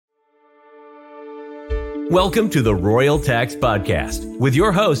Welcome to the Royal Tax Podcast with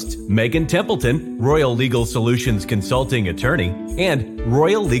your hosts, Megan Templeton, Royal Legal Solutions Consulting Attorney, and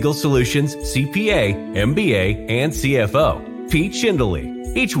Royal Legal Solutions CPA, MBA, and CFO, Pete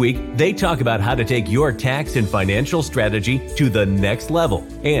Schindele. Each week, they talk about how to take your tax and financial strategy to the next level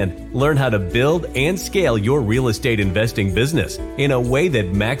and learn how to build and scale your real estate investing business in a way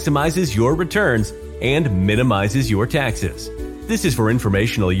that maximizes your returns and minimizes your taxes. This is for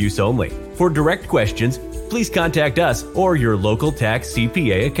informational use only. For direct questions, please contact us or your local tax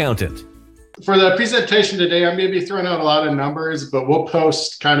CPA accountant. For the presentation today, I'm going to be throwing out a lot of numbers, but we'll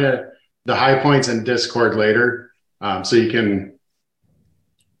post kind of the high points in Discord later, so you can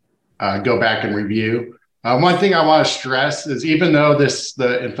go back and review. One thing I want to stress is even though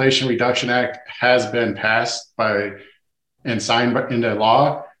the Inflation Reduction Act has been passed and signed into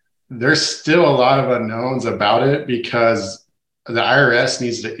law, there's still a lot of unknowns about it because the IRS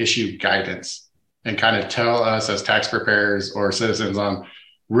needs to issue guidance and kind of tell us as tax preparers or citizens on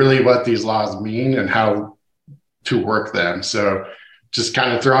really what these laws mean and how to work them. So just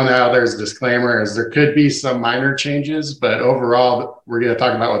kind of throwing that out there as a disclaimer is there could be some minor changes, but overall, we're going to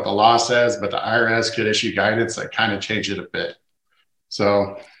talk about what the law says, but the IRS could issue guidance that kind of change it a bit.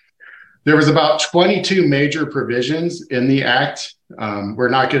 So there was about 22 major provisions in the act. We're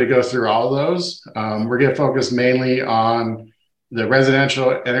not going to go through all of those. We're going to focus mainly on the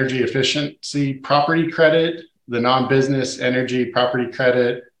residential energy efficiency property credit, the non-business energy property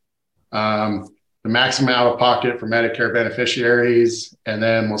credit, the maximum out-of-pocket for Medicare beneficiaries, and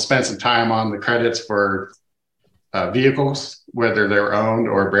then we'll spend some time on the credits for vehicles, whether they're owned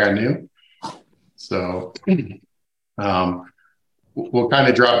or brand new. So we'll kind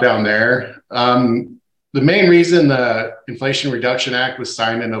of drop down there. The main reason the Inflation Reduction Act was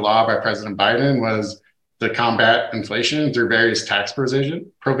signed into law by President Biden was to combat inflation through various tax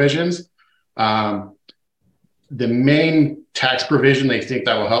provisions. The main tax provision they think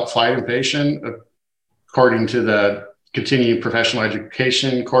that will help fight inflation, according to the continuing professional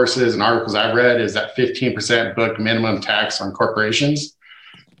education courses and articles I've read, is that 15% book minimum tax on corporations.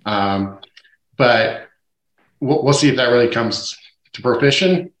 But we'll see if that really comes to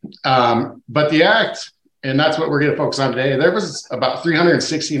fruition. But the act, and that's what we're going to focus on today, there was about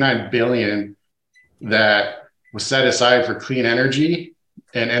 $369 billion that was set aside for clean energy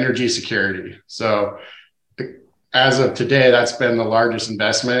and energy security. So as of today, that's been the largest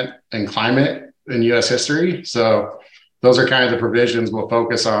investment in climate in U.S. history. So those are kind of the provisions we'll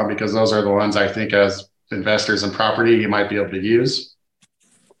focus on because those are the ones I think as investors in property you might be able to use.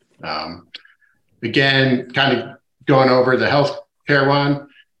 Again, kind of going over the healthcare one,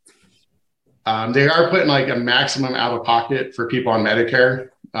 they are putting like a maximum out of pocket for people on Medicare.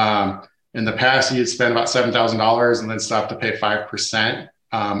 In the past, you'd spend about $7,000 and then stop to pay 5%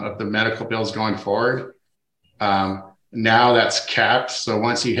 of the medical bills going forward. Now that's capped. So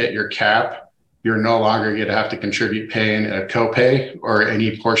once you hit your cap, you're no longer going to have to contribute paying a copay or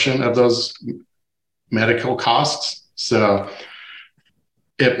any portion of those medical costs. So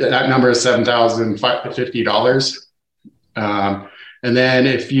if that number is $7,050. And then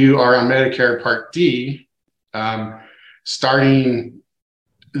if you are on Medicare Part D, starting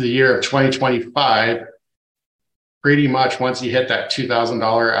the year of 2025, pretty much once you hit that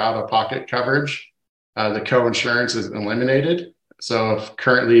 $2,000 out-of-pocket coverage, the co-insurance is eliminated. So if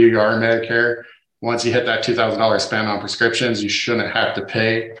currently you are in Medicare, once you hit that $2,000 spend on prescriptions, you shouldn't have to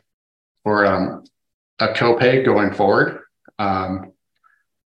pay for a copay going forward. Currently,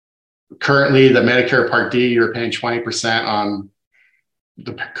 the Medicare Part D, you're paying 20% on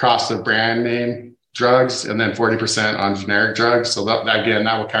the cost of brand name drugs and then 40% on generic drugs. So that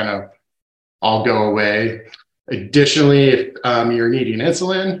will kind of all go away. Additionally, if you're needing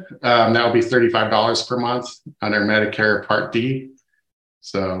insulin, that will be $35 per month under Medicare Part D.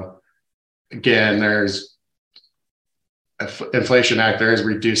 So again, there's Inflation Act, there is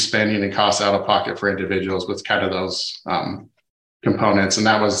reduced spending and costs out of pocket for individuals with kind of those components. And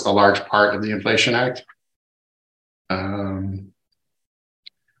that was a large part of the Inflation Act.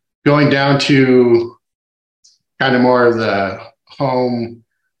 Going down to kind of more of the home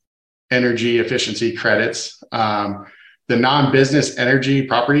energy efficiency credits, the non-business energy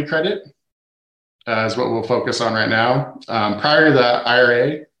property credit is what we'll focus on right now. Prior to the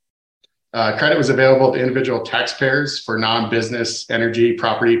IRA, credit was available to individual taxpayers for non-business energy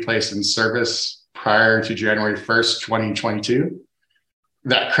property placed in service prior to January 1st, 2022.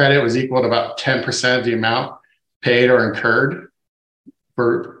 That credit was equal to about 10% of the amount paid or incurred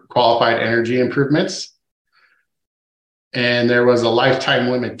for qualified energy improvements. And there was a lifetime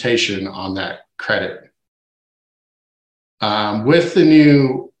limitation on that credit. With the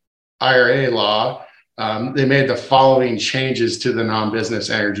new IRA law, they made the following changes to the non-business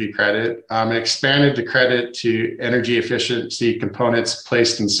energy credit. It expanded the credit to energy efficiency components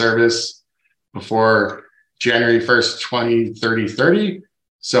placed in service before January 1st, 2030.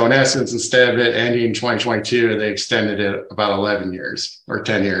 So in essence, instead of it ending in 2022, they extended it about 11 years or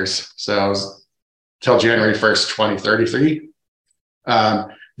 10 years. So it was till January 1st, 2033.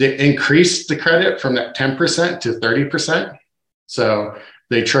 They increased the credit from that 10% to 30%. So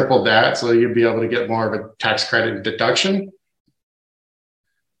they tripled that, so you'd be able to get more of a tax credit deduction.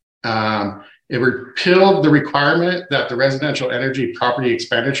 It repealed the requirement that the residential energy property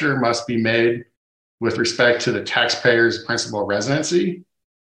expenditure must be made with respect to the taxpayer's principal residency.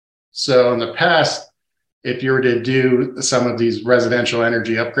 So in the past, if you were to do some of these residential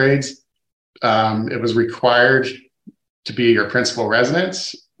energy upgrades, it was required to be your principal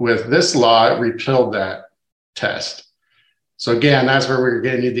residence. With this law, it repealed that test. So again, that's where we're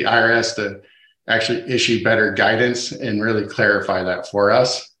going to need the IRS to actually issue better guidance and really clarify that for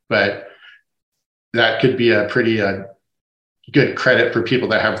us. But that could be a pretty good credit for people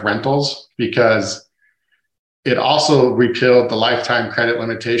that have rentals, because it also repealed the lifetime credit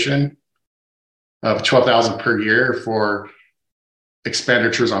limitation of $12,000 per year for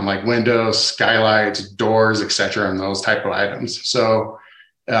expenditures on like windows, skylights, doors, etc., and those type of items. So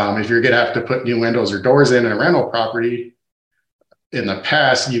if you're going to have to put new windows or doors in a rental property, in the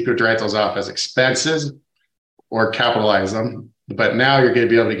past, you could write those off as expenses or capitalize them. But now you're going to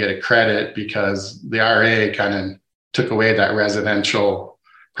be able to get a credit because the IRA kind of took away that residential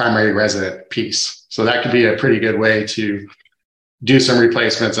primary resident piece. So that could be a pretty good way to do some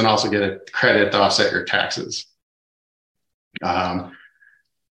replacements and also get a credit to offset your taxes. Again,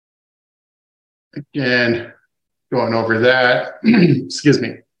 going over that, excuse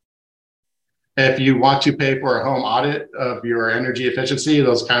me. If you want to pay for a home audit of your energy efficiency,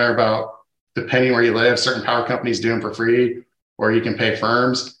 those kind of about, depending where you live, certain power companies do them for free, or you can pay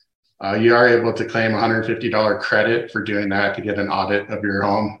firms. You are able to claim $150 credit for doing that to get an audit of your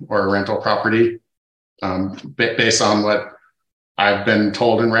home or a rental property, based on what I've been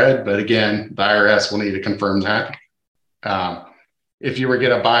told and read. But again, the IRS will need to confirm that. If you were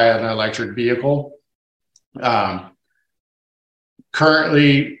going to buy an electric vehicle,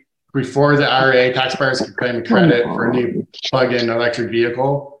 currently, before the IRA, taxpayers could claim a credit for a new plug-in electric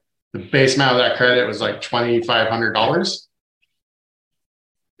vehicle. The base amount of that credit was like $2,500,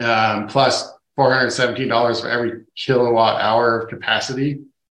 plus $417 for every kilowatt hour of capacity,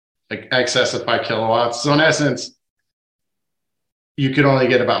 like excess of 5 kilowatts. So in essence, you could only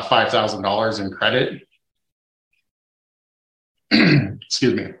get about $5,000 in credit.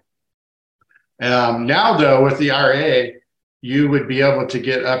 Excuse me. Now, though, with the IRA, you would be able to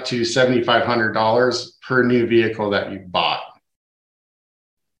get up to $7,500 per new vehicle that you bought.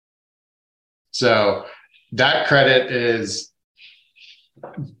 So that credit is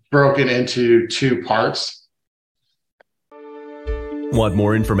broken into two parts. Want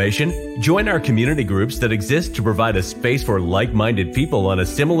more information? Join our community groups that exist to provide a space for like-minded people on a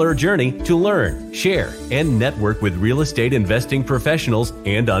similar journey to learn, share, and network with real estate investing professionals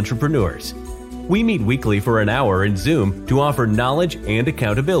and entrepreneurs. We meet weekly for an hour in Zoom to offer knowledge and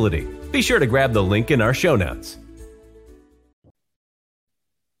accountability. Be sure to grab the link in our show notes.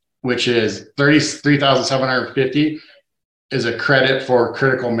 Which is $33,750 is a credit for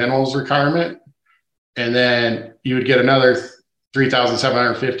critical minerals requirement. And then you would get another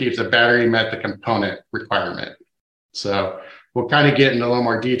 $3,750 if the battery met the component requirement. So we'll kind of get into a little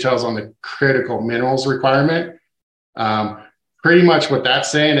more details on the critical minerals requirement. Pretty much what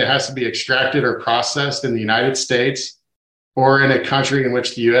that's saying, it has to be extracted or processed in the United States or in a country in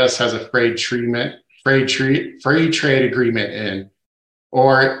which the U.S. has a free trade agreement in,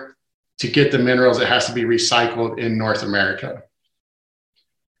 or to get the minerals, it has to be recycled in North America.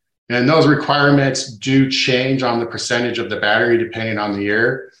 And those requirements do change on the percentage of the battery depending on the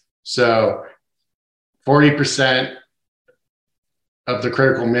year. So 40% of the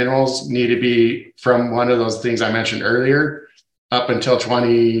critical minerals need to be from one of those things I mentioned earlier up until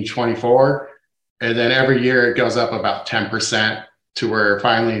 2024. And then every year it goes up about 10% to where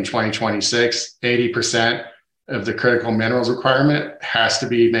finally in 2026, 80% of the critical minerals requirement has to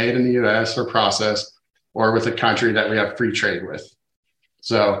be made in the US or processed or with a country that we have free trade with.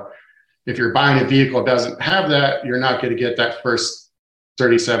 So if you're buying a vehicle that doesn't have that, you're not going to get that first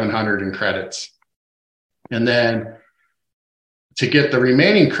 $3,700 in credits. And then to get the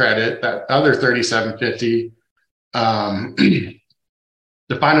remaining credit, that other $3,750,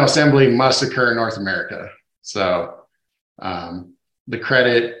 the final assembly must occur in North America. So the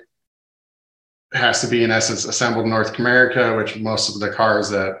credit has to be, in essence, assembled in North America, which most of the cars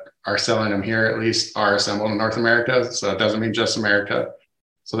that are selling them here at least are assembled in North America. So it doesn't mean just America.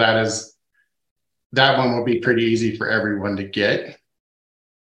 So that one will be pretty easy for everyone to get.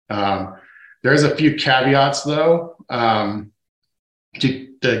 There's a few caveats though. To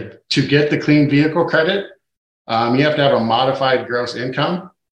get the clean vehicle credit, you have to have a modified gross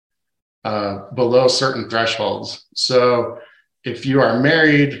income below certain thresholds. So if you are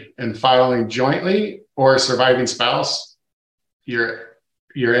married and filing jointly or a surviving spouse, your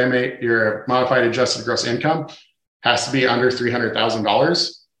modified adjusted gross income has to be under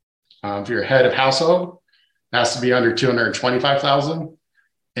 $300,000. If you're head of household, it has to be under $225,000.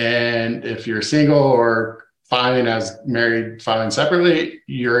 And if you're single or filing as married, filing separately,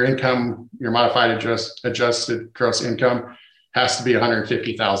 your income, your modified adjusted gross income has to be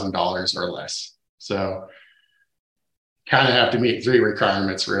 $150,000 or less. So kind of have to meet 3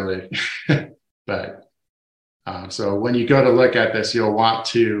 requirements really. But so when you go to look at this, you'll want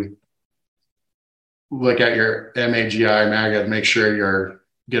to look at your MAGI MAGA to make sure you're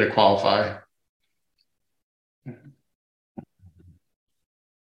get to qualify.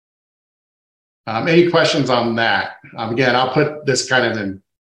 Any questions on that? Again, I'll put this kind of in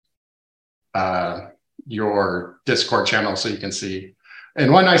your Discord channel so you can see.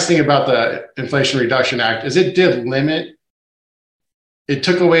 And one nice thing about the Inflation Reduction Act is it took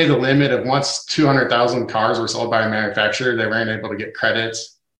away the limit of once 200,000 cars were sold by a manufacturer, they weren't able to get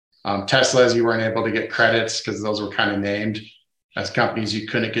credits. Teslas, you weren't able to get credits because those were kind of named as companies you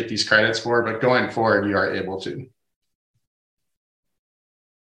couldn't get these credits for, but going forward, you are able to.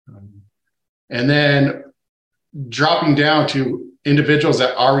 And then dropping down to individuals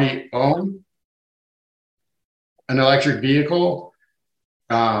that already own an electric vehicle,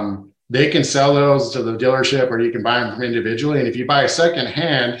 they can sell those to the dealership or you can buy them from individually. And if you buy a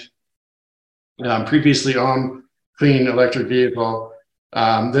secondhand, previously owned clean electric vehicle,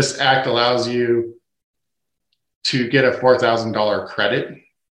 this act allows you to get a $4,000 credit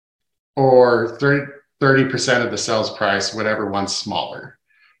or 30% of the sales price, whatever one's smaller.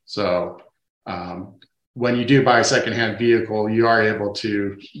 So when you do buy a secondhand vehicle, you are able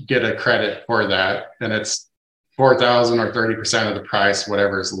to get a credit for that. And it's $4,000 or 30% of the price,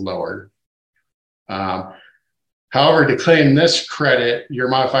 whatever is lower. However, to claim this credit, your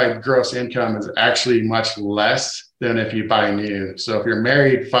modified gross income is actually much less than if you buy new. So if you're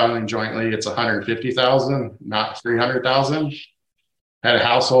married filing jointly, it's $150,000, not $300,000. Had a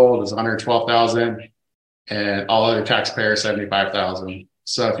household is $112,000, and all other taxpayers $75,000.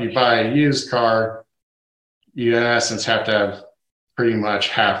 So if you buy a used car, you in essence have to have pretty much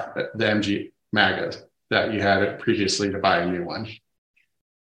half the MG MAGA that you had previously to buy a new one.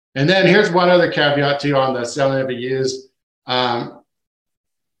 And then here's one other caveat too on the selling of a used.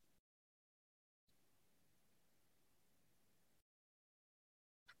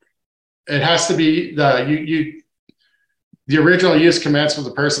 It has to be the original use commenced with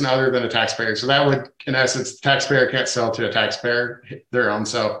a person other than a taxpayer. So that would, in essence, the taxpayer can't sell to a taxpayer their own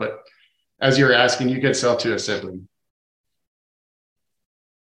self, but as you were asking, you could sell to a sibling.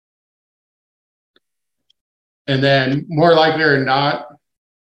 And then more likely or not,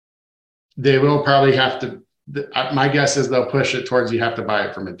 they will probably have to, my guess is they'll push it towards you have to buy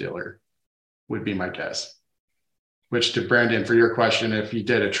it from a dealer, would be my guess. Which to Brandon, for your question, if you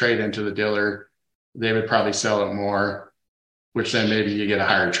did a trade into the dealer, they would probably sell it more, which then maybe you get a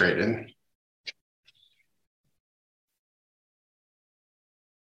higher trade in.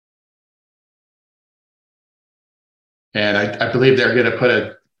 And I believe they're going to put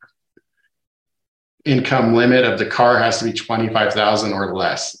a income limit of the car has to be 25,000 or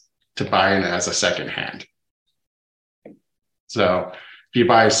less to buy in as a secondhand. So if you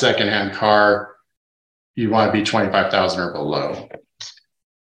buy a secondhand car, you want to be 25,000 or below.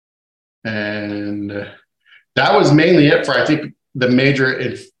 And that was mainly it for, I think, the major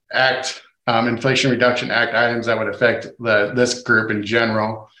Inflation Reduction Act items that would affect this group in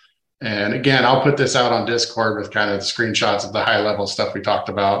general. And again, I'll put this out on Discord with kind of screenshots of the high level stuff we talked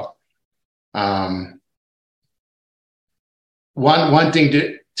about. One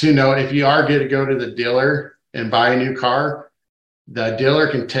thing to note, if you are going to go to the dealer and buy a new car, the dealer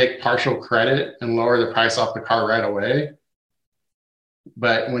can take partial credit and lower the price off the car right away.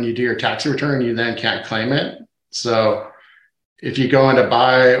 But when you do your tax return, you then can't claim it. So if you go in to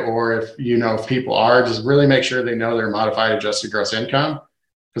buy, or if you know if people are, just really make sure they know their modified adjusted gross income.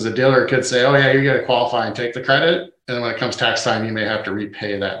 Because the dealer could say, oh yeah, you're going to qualify and take the credit. And then when it comes tax time, you may have to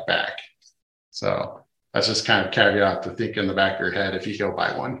repay that back. So that's just kind of caveat to think in the back of your head if you go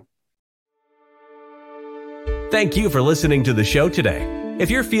buy one. Thank you for listening to the show today. If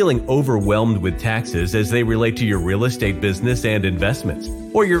you're feeling overwhelmed with taxes as they relate to your real estate business and investments,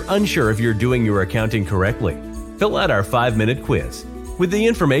 or you're unsure if you're doing your accounting correctly, fill out our 5-minute quiz. With the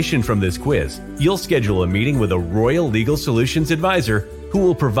information from this quiz, you'll schedule a meeting with a Royal Legal Solutions advisor who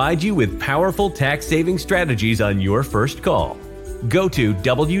will provide you with powerful tax-saving strategies on your first call. Go to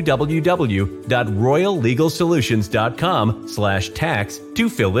www.royallegalsolutions.com/tax to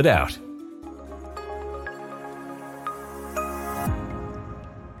fill it out.